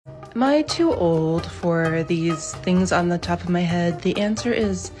Am I too old for these things on the top of my head? The answer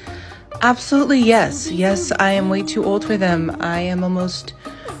is absolutely yes. Yes, I am way too old for them. I am almost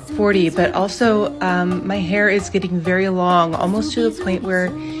 40, but also my hair is getting very long, almost to the point where,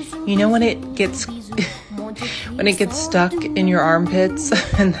 you know, when it gets when it gets stuck in your armpits,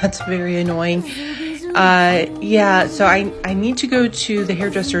 and that's very annoying. Yeah, so I need to go to the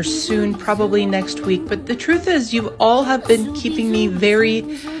hairdresser soon, probably next week. But the truth is, you all have been keeping me very,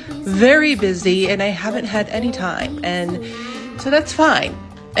 very busy, and I haven't had any time. And so that's fine.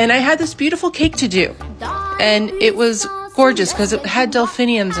 And I had this beautiful cake to do, and it was gorgeous because it had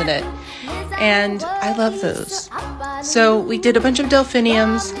delphiniums in it, and I love those. So we did a bunch of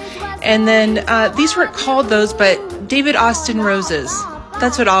delphiniums, and then these weren't called those, but David Austin roses.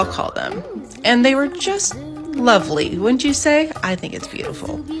 That's what I'll call them. And they were just lovely, wouldn't you say? I think it's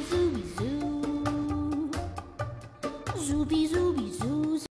beautiful.